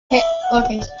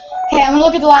Okay. Okay, I'm gonna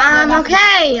look at the live. I'm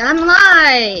okay. I'm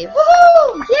live.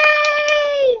 Woohoo!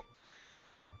 Yay!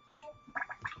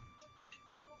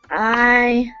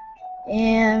 I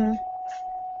am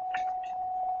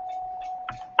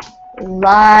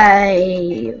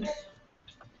live.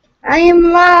 I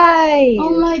am live.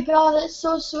 Oh my god, that's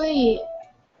so sweet.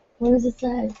 What does it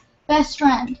say? Best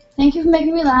friend, thank you for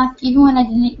making me laugh even when I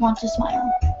didn't want to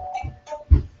smile.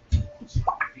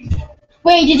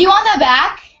 Wait, did you want that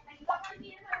back?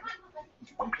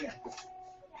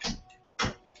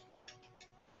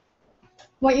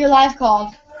 What your live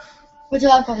called? What's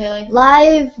your live called, Haley?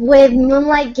 Live with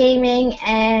Moonlight Gaming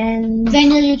and...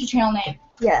 Then your YouTube channel name.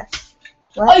 Yes.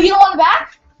 Oh, What? you don't want it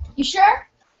back? You sure?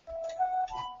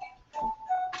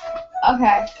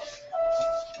 Okay.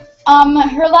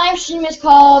 Her live stream is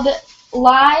called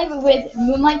Live with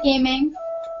Moonlight Gaming,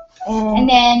 and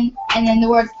then the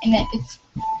word, and then it's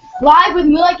Live with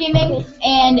Moonlight Gaming,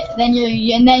 and then your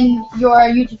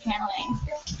YouTube channel name.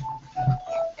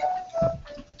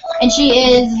 And she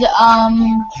is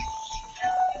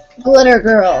Glitter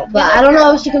Girl, but I don't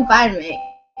know if she can find me.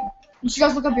 You should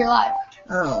just look up your live.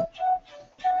 Oh.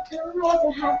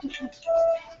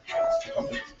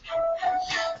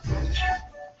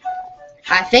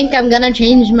 I think I'm gonna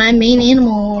change my main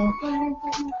animal.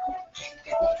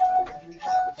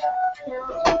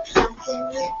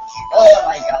 Oh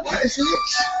my god, where is it?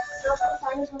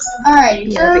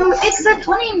 Alright, so it's the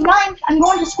 29th. I'm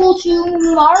going to school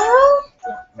tomorrow?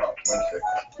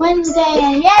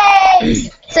 Wednesday, yay!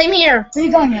 Same here. Where are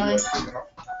you going, Haley?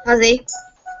 How's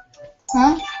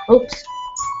Huh? Oops.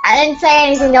 I didn't say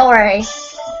anything, don't worry.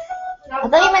 I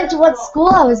thought you meant to what school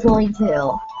I was going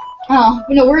to. Oh,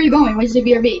 no, where are you going? Wednesday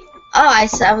BRB. Oh, I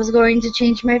said I was going to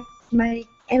change my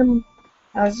animal.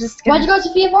 I was just gonna... Why'd you go to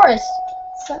Sophia Forest?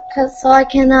 So I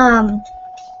can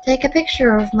take a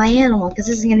picture of my animal, because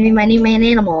this is gonna be my new main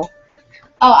animal.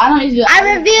 Oh, I don't need to do that.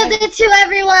 I revealed it to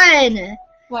everyone.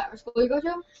 What school you go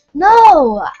to?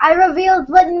 No, I revealed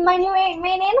what my new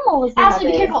main animal was.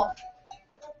 Ashley, be careful.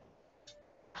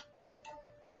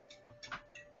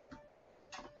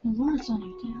 What's on it?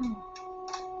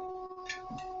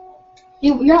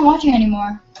 You're not watching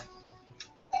anymore.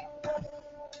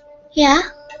 Yeah.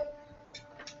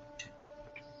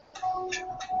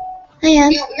 I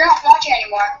am. You're not watching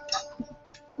anymore.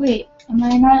 Wait, am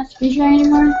I not at speech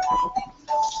anymore?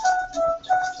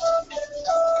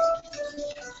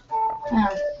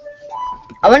 Oh.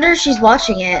 I wonder if she's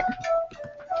watching it.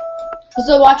 You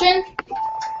still watching?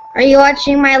 Are you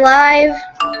watching my live?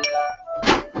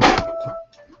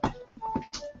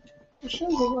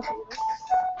 No.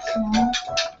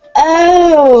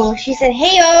 Oh, she said,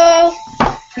 "Hey-o."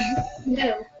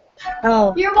 No.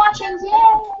 Oh. You're watching,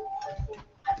 yay!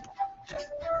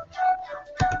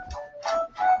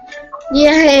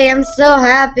 Yay, I'm so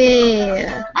happy.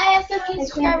 I have 15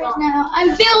 subscribers now.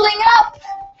 I'm building up!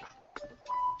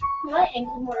 What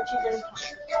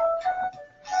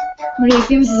do you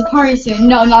think, this is a party soon?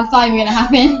 No, not probably gonna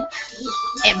happen.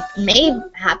 It may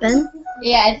happen.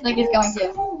 Yeah, it's like it's going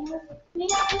to.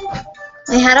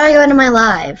 Wait, how do I go into my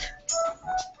live?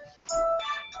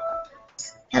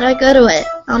 How do I go to it?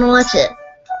 I wanna watch it.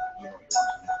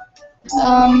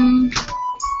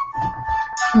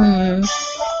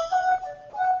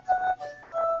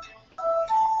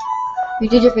 You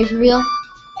did your face reveal?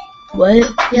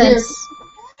 What? Yes.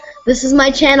 This is my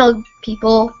channel,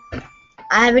 people.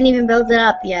 I haven't even built it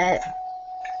up yet.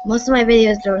 Most of my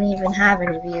videos don't even have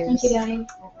any views. Thank you, Daddy.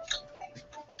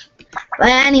 But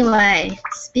anyway,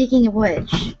 speaking of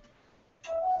which.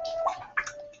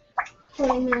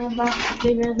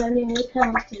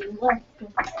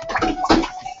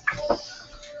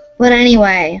 But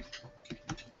anyway.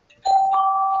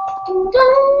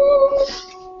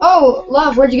 Oh,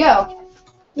 love, where'd you go?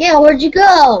 Yeah, where'd you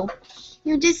go?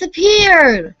 You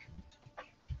disappeared.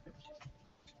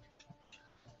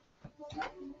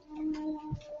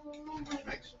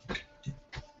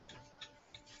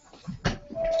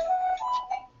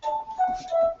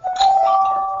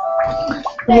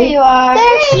 There you are.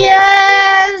 There she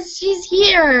is. She's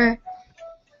here.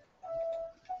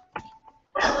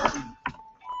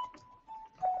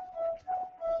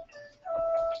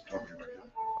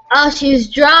 Oh, she's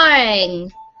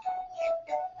drawing.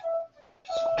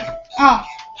 Oh.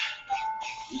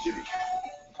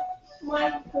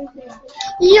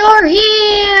 You're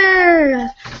here.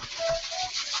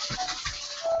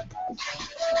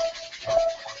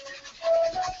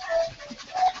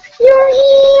 You're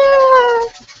here.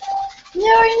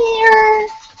 You're here.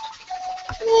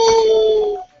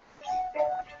 Yay.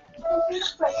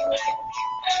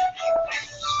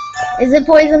 Is it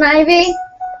poison ivy?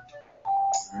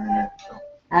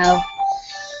 Oh.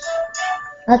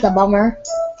 That's a bummer.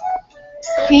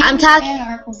 Can I'm you talking. fan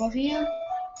art for both of you?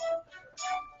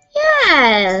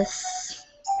 Yes.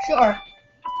 Sure.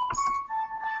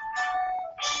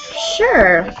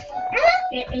 Sure.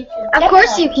 Of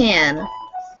course you can.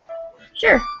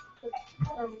 Sure.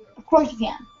 Of course you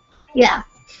can. Yeah.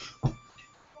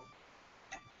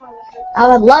 I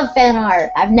would love fan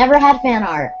art. I've never had fan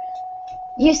art.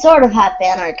 You sort of have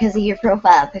fan art because of your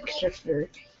profile picture for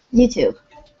YouTube.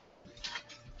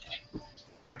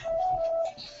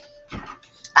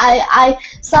 I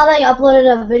saw that you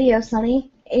uploaded a video,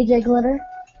 Sunny. AJ Glitter.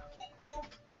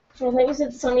 Well, like I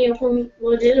said, Sunny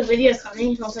uploaded a video,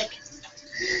 Sunny. I was like,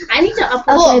 I need to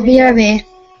upload. Okay, BRB.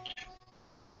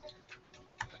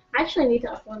 I actually need to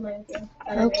upload my video.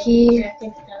 Okay. Where's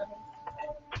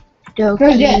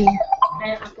Dokie. it? I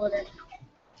didn't upload it.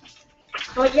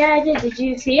 Oh yeah, I did. Did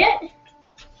you see it?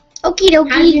 Okie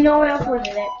How did you dokie. know I uploaded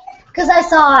it? Because I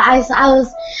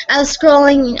was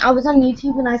scrolling. I was on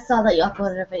YouTube and I saw that you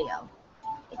uploaded a video.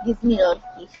 It gives me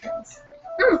notifications,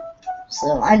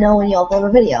 so I know when you upload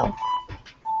a video.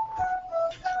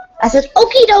 I said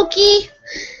okie dokie.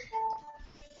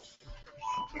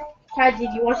 Chad,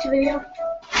 did you watch the video?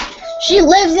 She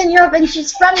lives in Europe and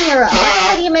she's from Europe. That's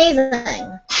pretty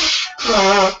amazing.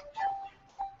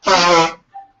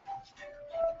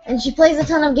 And she plays a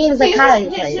ton of games like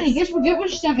Kylie plays. Guess what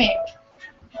she sent me?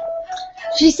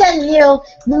 She sent you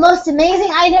the most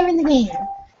amazing item in the game.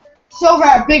 So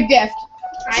rare, big gift.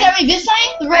 She Right. sent me this thing,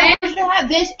 the red version have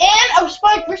this, and a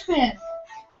spike wristband.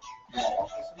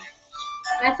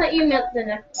 I thought you meant the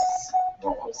necklace.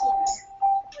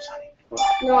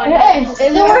 No, I Hey, didn't.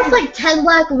 They're worth like 10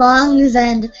 black lungs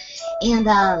and so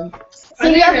Are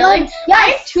you they have really? like I have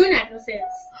yes, 2 necklaces.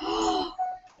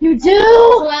 you So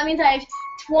do. that means I have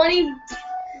 20.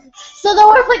 So they're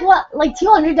worth like what, like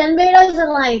 200 den betas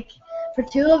and like for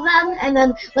 2 of them, and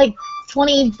then like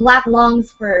 20 black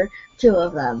lungs for 2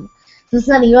 of them. So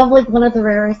Sunny, you have like one of the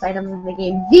rarest items in the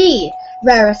game, the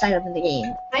rarest item in the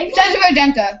game, It says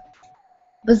magenta.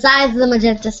 besides the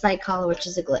magenta spike collar, which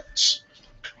is a glitch.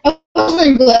 It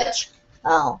wasn't a glitch.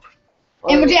 Oh.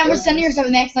 And Well, Magenta was sending her stuff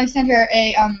next, and I sent her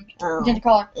a magenta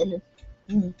collar.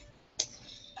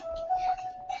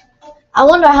 I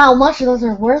wonder how much those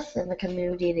are worth in the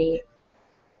community.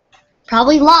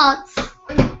 Probably lots.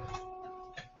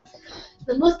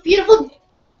 The most beautiful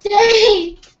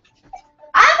day.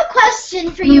 I have a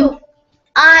question for you.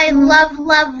 I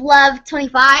love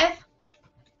 25.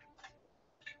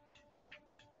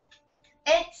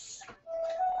 It's,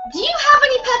 do you have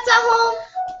any pets at home?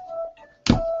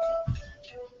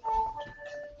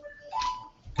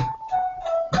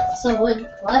 So what?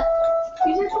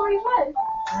 You said 25.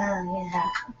 Yeah.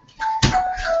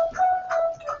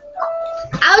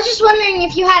 I was just wondering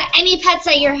if you had any pets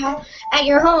at your home.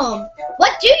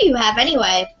 What do you have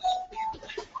anyway?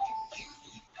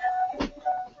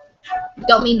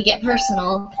 Don't mean to get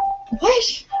personal.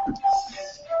 What?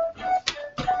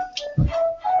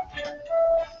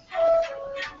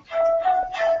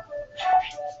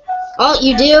 Oh,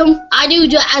 you do? I do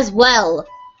as well.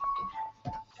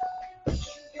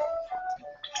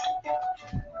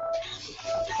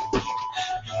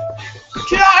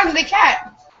 $2 and a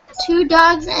cat. 2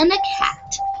 dogs and a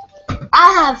cat.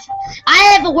 I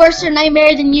have a worse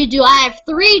nightmare than you do. I have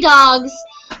 3 dogs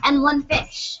and 1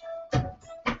 fish.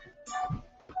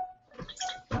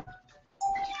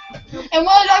 And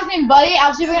one of the dogs named Buddy.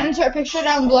 I'll see if I can insert a picture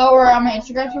down below or on my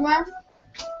Instagram somewhere.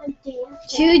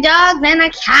 2 dogs and a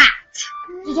cat.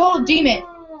 It's a total demon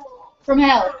from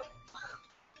hell.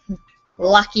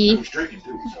 Lucky.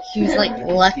 He was like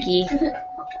lucky.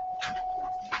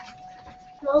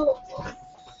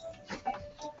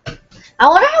 I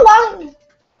wonder how long.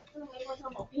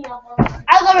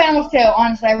 I love animals too,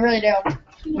 honestly, I really do.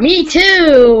 Me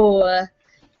too.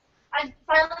 I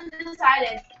finally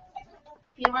decided.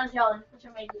 Peanut butter jelly, which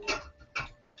I'm making.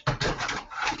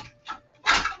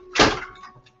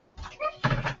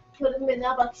 Put him in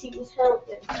that box. He was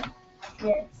helping.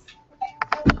 Yes.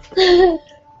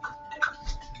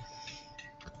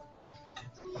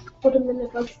 Put him in the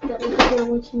box that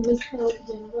was he was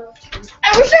helping. I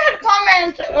wish I had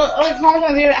comments, comment on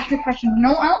my video to ask me questions.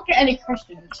 No, I don't get any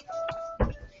questions.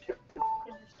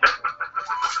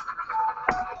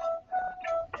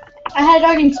 I had a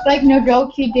dog named Spike, no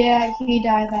joke, he died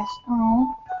last,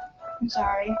 oh, I'm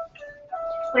sorry.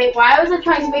 Wait, why was I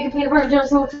trying to make a peanut butter jelly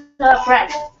sandwich with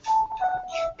bread?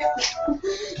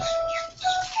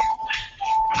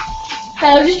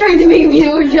 I was just trying to make a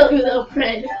peanut butter jelly without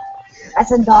bread. I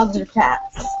said dogs or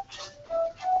cats.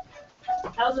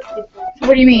 That was a good one.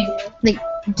 What do you mean? Like,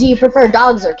 do you prefer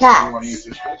dogs or cats?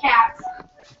 Cats.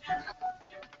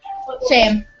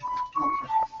 Same.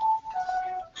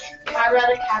 I'd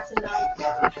rather cats and dogs.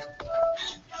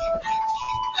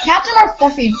 Cats are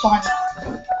fluffy and fun.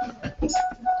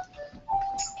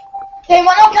 Hey,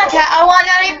 want a cat? I want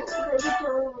that.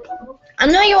 I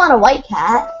know you want a white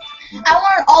cat. I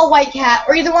want an all white cat,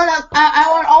 or either one. I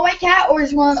want an all white cat, or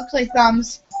just one that looks like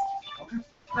thumbs.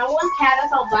 I want cat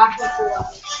that's all black with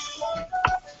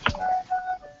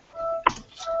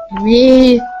blue.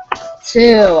 Me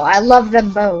too. I love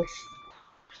them both.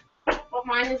 But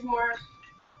mine is more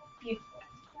beautiful.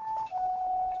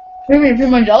 What do you mean,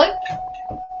 Puma Jelly?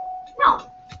 No.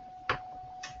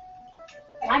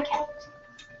 My cat.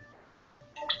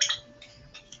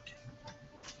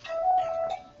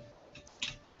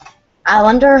 I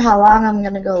wonder how long I'm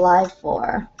gonna go live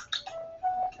for.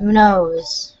 Who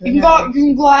knows? Who You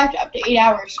can go live up to 8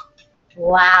 hours.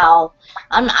 Wow.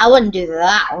 I wouldn't do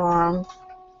that long.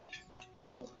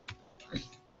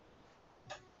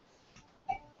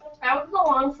 I would go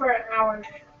on for an hour.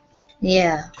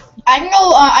 Yeah. I can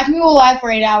go live for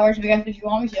 8 hours if you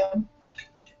want me to.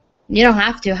 You don't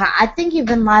have to. I think you've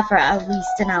been live for at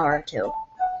least an hour or two.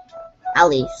 At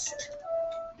least.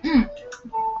 Mm.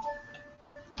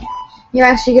 You're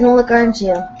actually gonna look, aren't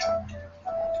you?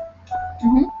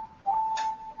 Mhm.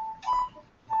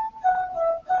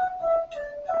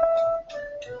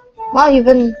 Wow, you've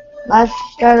been live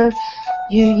started.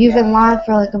 You've been live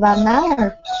for like about an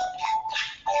hour.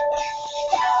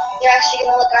 You're actually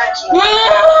gonna look, aren't you?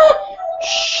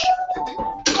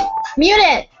 Mute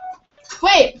it.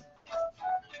 Wait.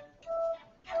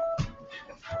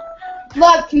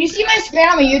 Love, can you see my screen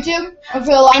on my YouTube? Or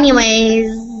for the live? Anyways.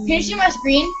 Can you see my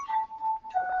screen?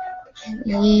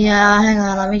 Yeah, hang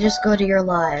on. Let me just go to your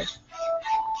live.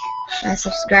 I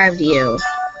subscribe to you.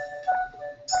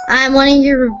 I'm one of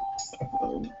your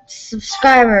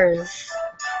subscribers.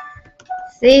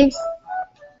 See?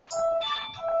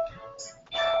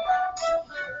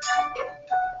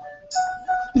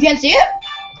 You can't see it?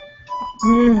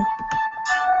 Mm.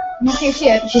 I can't see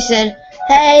it. She said,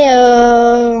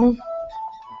 "Heyo."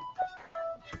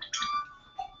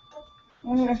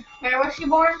 Where was she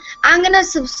born? I'm gonna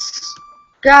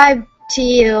subscribe to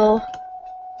you.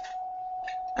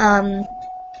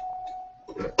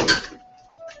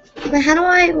 But how do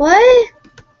I? What?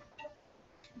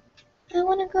 I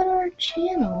want to go to our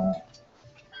channel.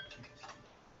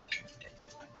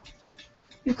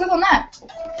 You click on that.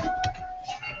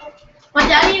 My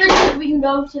daddy either said we can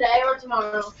go today or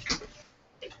tomorrow.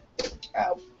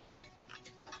 Oh.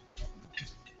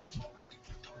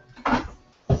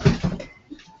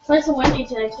 It's nice and windy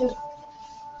today too.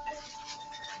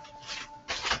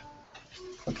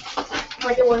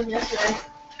 Like it was yesterday.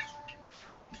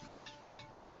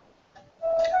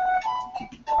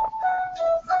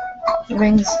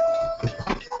 Rings.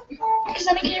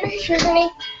 Sonny, can you make sure,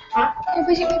 Sonny? Huh? Can you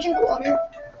please get me a drink of water?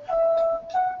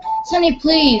 Sonny,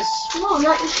 please. No,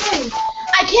 not your thing.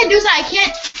 I can't do that. I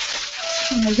can't.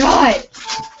 Oh my god.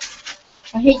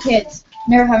 I hate kids.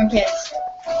 Never having kids.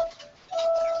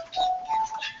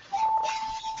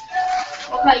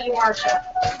 What about you, Marsha?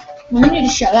 You need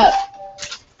to shut up.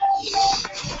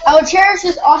 I will cherish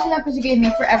this awesome episode you gave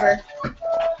me forever.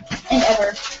 And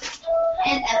ever.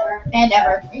 And ever. And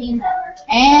ever. And ever.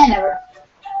 And ever.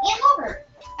 And ever.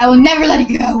 I will never let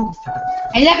it go.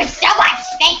 I love it so much.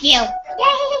 Thank you.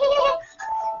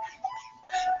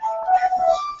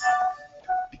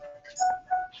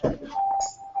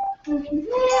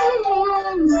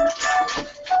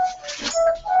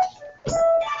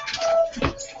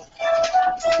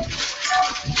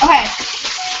 Okay.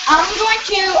 I'm going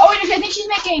to. Oh wait, I think she's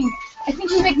making. I think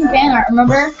she's making fan art.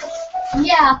 Remember?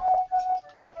 Yeah.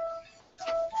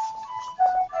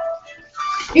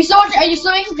 Are you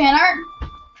still making fan art?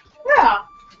 Yeah.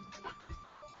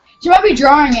 She might be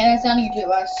drawing it and sending it to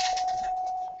us.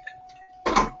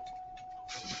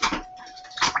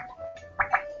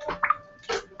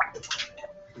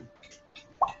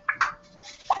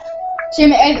 So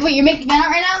wait, you're making fan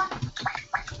art right now?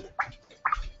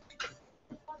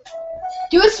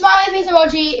 Do a smiley face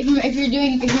emoji if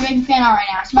you're making fan art right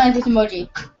now. Smiley face emoji.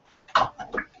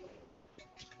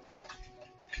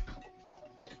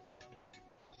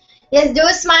 Yes, do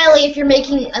a smiley if you're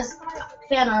making a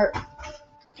fan art.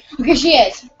 Okay, she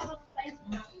is.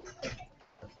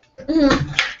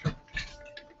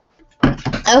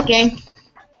 Okay.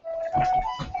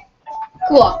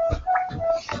 Cool.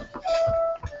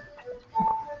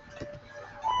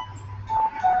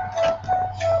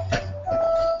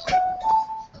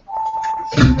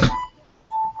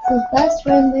 His best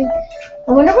friend thing.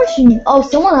 I wonder what she. Oh,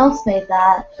 someone else made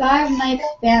that. Five Nights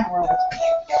Fan World.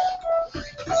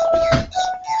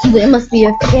 It must be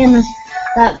a fan of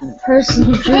that person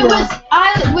who drew that.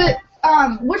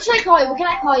 What should I call you? What can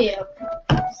I call you?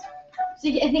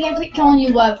 See, I think I'm calling you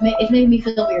love. It's making me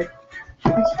feel weird.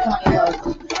 I'm just calling you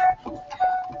love.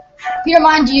 If you don't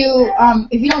mind,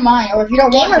 if you don't mind, or if you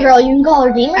don't want Gamer to, girl, you can call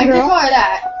her Gamer I girl. can call her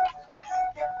that.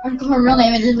 I can call her real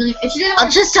name. If she didn't I'll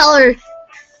just tell her.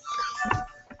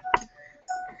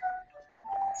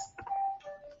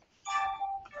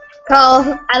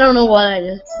 Carl, I don't know what I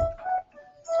did.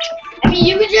 I mean,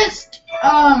 you could just,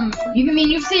 you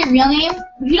can say your real name.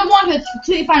 If you don't want to, it's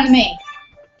completely fine with me.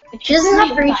 She doesn't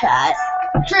have free chat.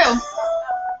 True.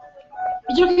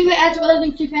 But you can add some other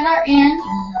things to fan art, and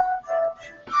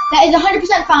that is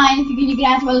 100% fine if you can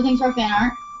add some other things to our fan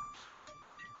art.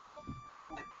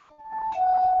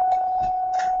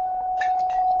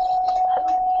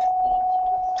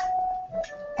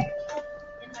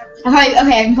 Okay,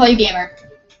 I can call you Gamer.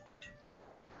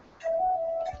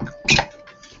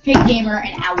 Okay, Gamer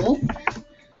and Owl.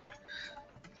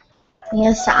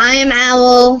 Yes, I am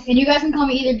Owl. And you guys can call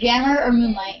me either Jammer or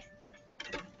Moonlight.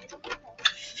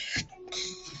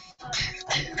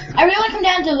 I really want to come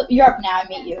down to Europe now and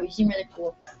meet you. You seem really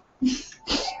cool.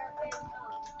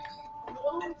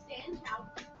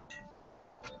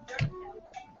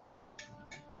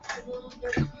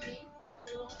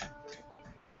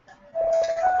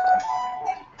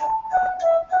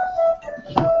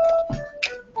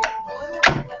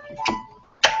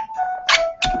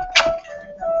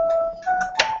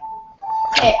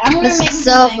 Okay, I'm gonna This make is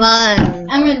so something. fun.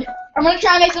 I'm gonna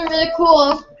try and make something really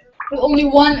cool with only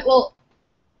one. Well,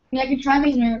 I mean, I can try and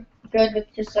make something good with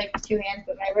just like 2 hands,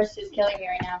 but my wrist is killing me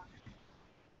right now.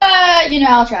 You know,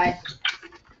 I'll try.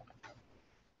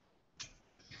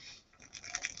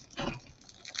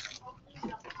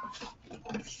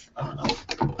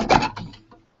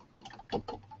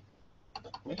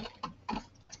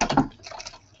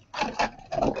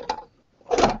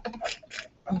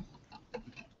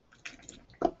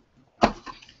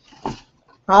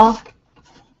 Huh?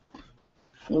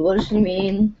 What does she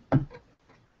mean?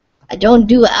 I don't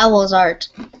do Owl's art.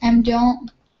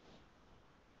 Don't.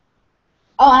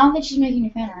 Oh, I don't think she's making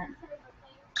your fan art.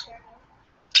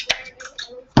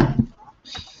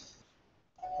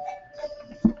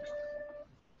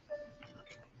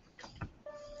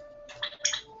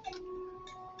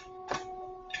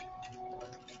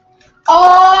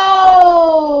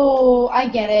 Oh, I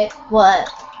get it. What?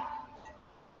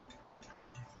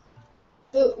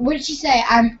 What did she say?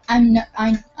 I'm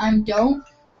don't.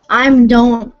 I'm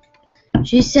don't.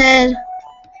 She said.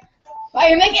 Oh,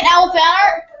 you're making owl fan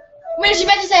art? Wait, she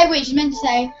meant to say. Wait, she meant to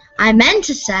say. I meant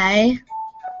to say.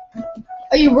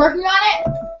 Are you working on it?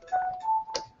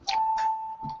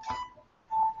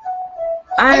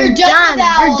 I'm you're done with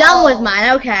You're done Owl. with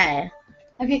mine. Okay.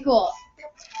 Okay, cool.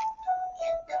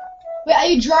 Wait, are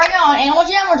you drawing it on Animal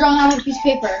Jam or drawing it on a piece of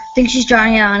paper? I think she's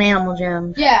drawing it on Animal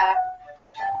Jam. Yeah.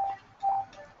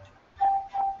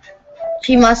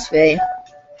 She must be.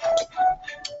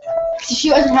 If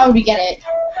she wasn't, how would we get it?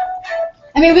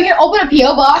 I mean, we can open a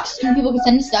P.O. box and people can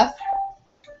send us stuff.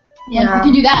 Yeah. We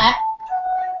can do that.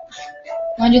 You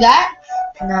wanna do that?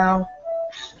 No.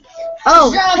 Oh,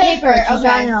 She's drawing on paper. She's Okay.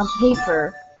 drawing it on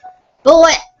paper. But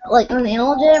what? Like on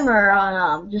Animal Jam or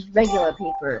on just regular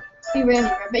paper? Be really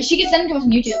rare, but she can send it to us on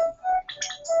YouTube.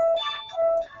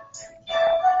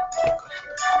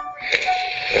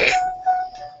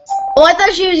 Oh, I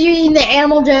thought she was using the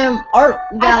Animal Jam art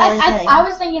gallery thing. I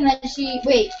was thinking that she.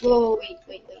 Wait.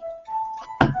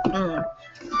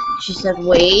 She said,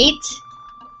 wait.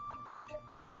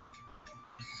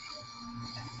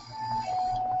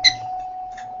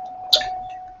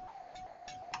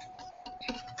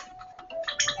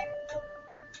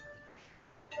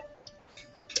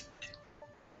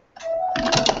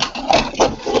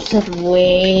 She said,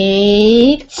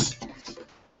 wait.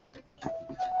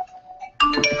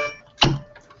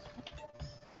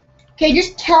 Okay,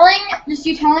 just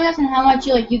you telling us and how much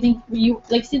you think you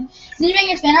like since you making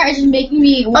your fan art is just making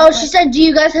me. Oh, she said, do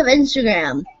you guys have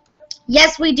Instagram?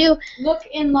 Yes, we do. Look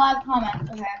in live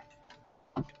comments. Okay.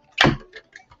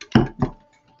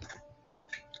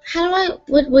 How do I?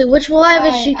 Wait, which live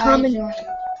is she commenting?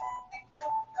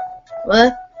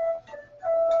 What?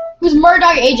 Who's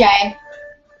Murdog AJ?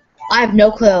 I have no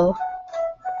clue.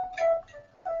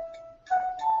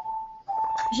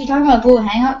 Is she talking about Google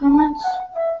Hangout comments?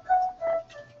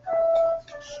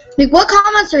 Like, what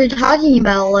comments are you talking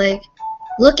about? Like,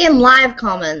 look in live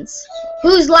comments.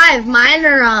 Who's live? Mine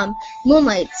or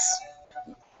Moonlight's?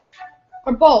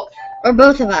 Or both? Or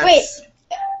both of us? Wait,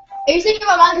 are you thinking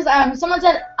about mine? Because someone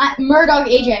said Murdog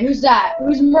AJ. Who's that?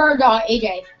 Who's Murdog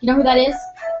AJ? You know who that is?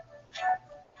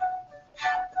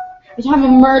 We have a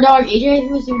Murdog AJ.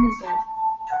 Who's doing this stuff?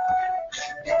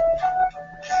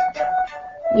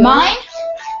 Mine?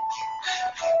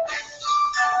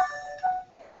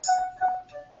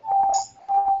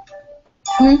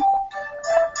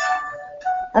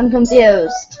 I'm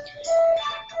confused.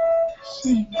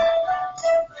 Same.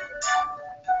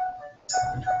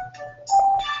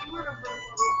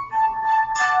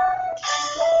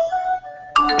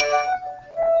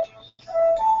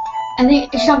 I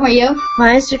think it's talking about you.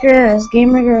 My Instagram is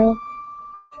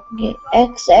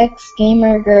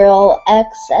XxgamergirlxX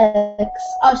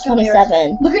Oh, it's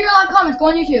 27. Look at your live comments. Go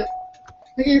on YouTube.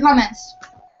 Look at your comments.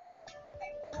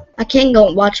 I can't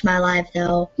go watch my live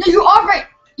though. No, you are right.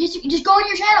 Just go on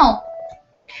your channel.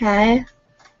 Okay.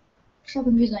 So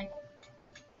confusing.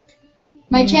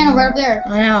 My channel right up there.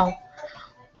 I know.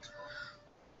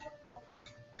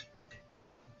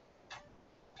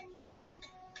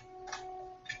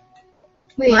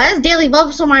 Wait. Why is Daily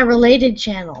Bubbles on my related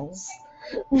channels?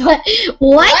 What?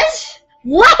 What?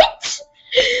 What?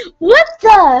 What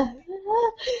the?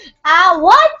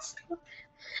 What?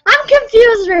 I'm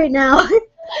confused right now.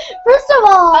 First of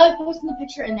all, I was posting the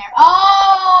picture in there.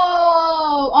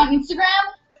 Oh, on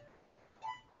Instagram.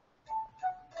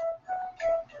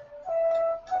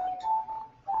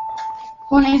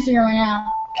 Go on Instagram right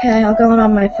now. okay, I'll go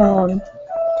on my phone.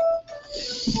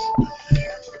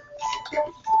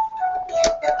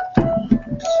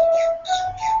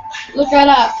 Look that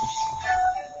up.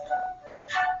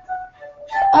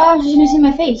 Oh, she's gonna see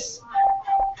my face.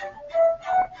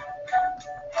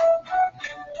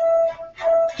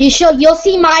 You'll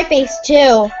see my face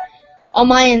too on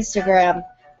my Instagram.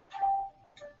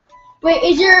 Wait,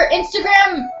 is your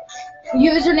Instagram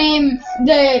username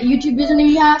the YouTube username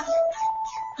you have?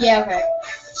 Yeah, okay.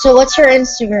 So what's your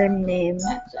Instagram name?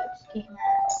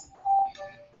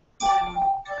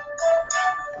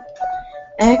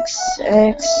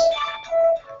 XX.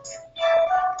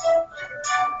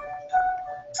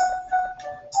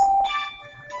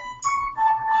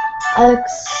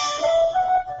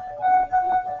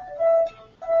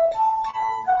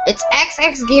 It's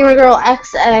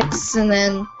XxgamergirlxX and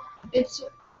then It's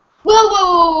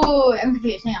whoa. I'm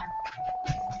confused. Hang on.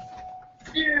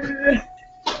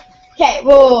 Okay,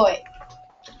 wait.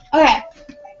 Okay.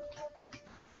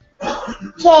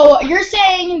 So you're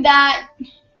saying that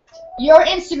your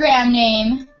Instagram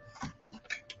name?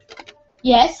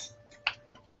 Yes.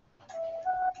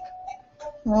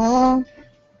 oh,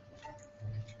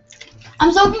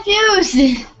 I'm so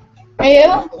confused. Are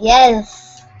you?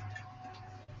 yes.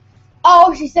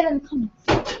 Oh, she said in the comments.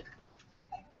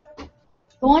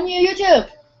 Go on your YouTube.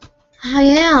 I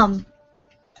am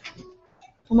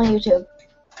on my YouTube.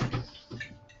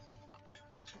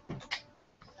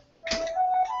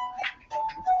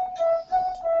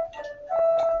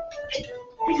 Hey,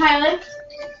 Kylie.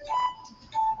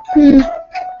 Hmm. Remember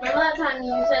that time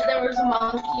you said there was a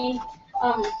monkey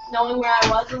knowing where I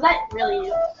was? Was that really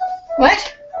you?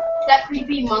 What? That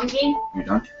creepy monkey? You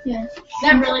done? Yeah. Is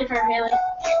that really for Haley?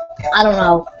 I don't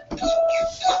know.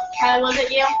 Kylie, was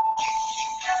it you?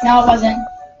 No, it wasn't.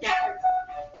 Yeah.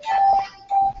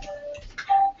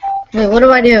 Wait, what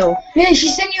do I do? Yeah, she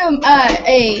sent you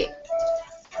a.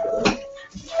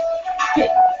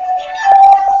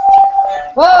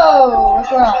 Whoa,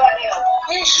 what's wrong?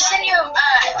 Yeah, she sent you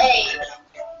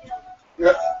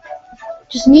a.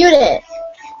 Just mute it.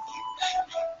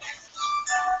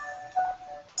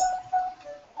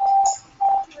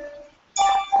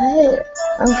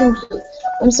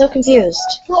 I'm so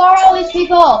confused. Who are all these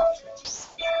people?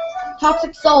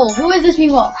 Toxic Soul. Who is this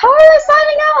people? How are they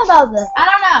finding out about this? I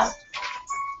don't know.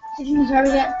 Kitchen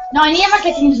subscribers yet? No, I need my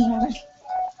kitchen subscribers.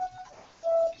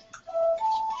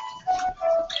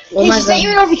 What Hey, am I she sent you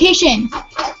a doing? notification.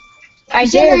 I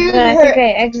Send her did, but I her- think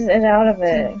I exited out of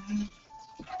it.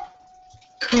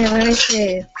 Here, let me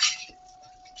see.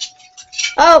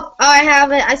 Oh, I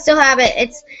have it. I still have it.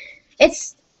 It's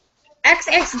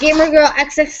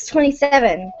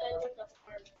XxgamergirlxX27.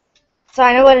 So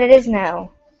I know what it is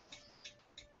now.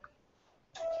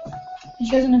 She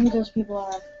doesn't know who those people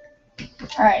are.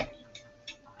 Alright.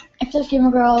 XX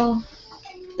Gamer Girl.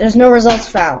 There's no results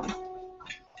found.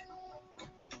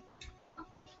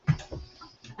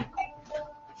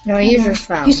 No users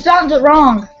found. You spelled it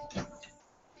wrong.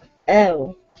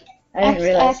 Oh. I didn't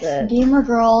realize that. XX Gamer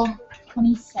Girl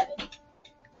 27.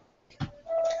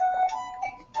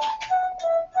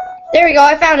 There we go,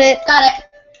 I found it. Got it.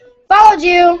 Followed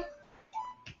you.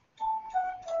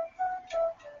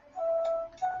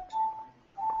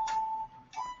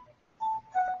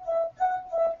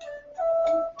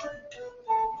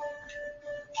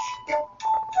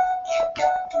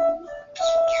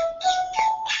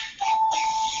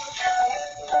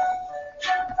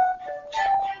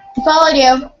 We followed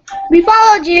you. We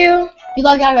followed you. You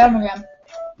logged out of Instagram.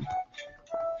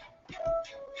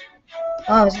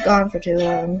 Oh, I was gone for too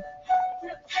long.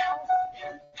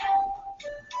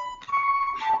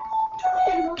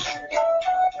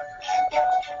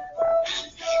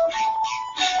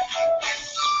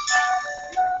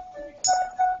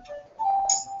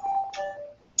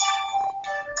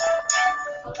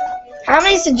 How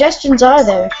many suggestions are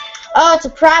there? Oh, it's a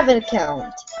private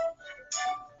account.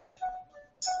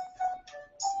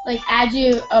 Like, add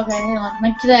you. Okay, hang on.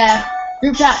 Like to the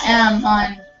group chat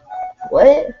on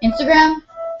What? Instagram.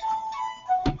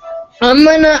 I'm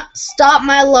gonna stop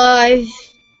my live.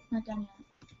 Not done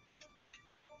yet.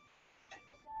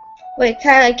 Wait,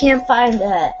 Kyle, I can't find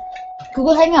that.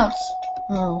 Google Hangouts.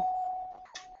 Oh.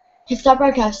 Hit stop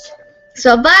broadcast.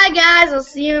 So bye guys, I'll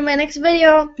see you in my next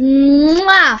video.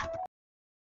 Mwah!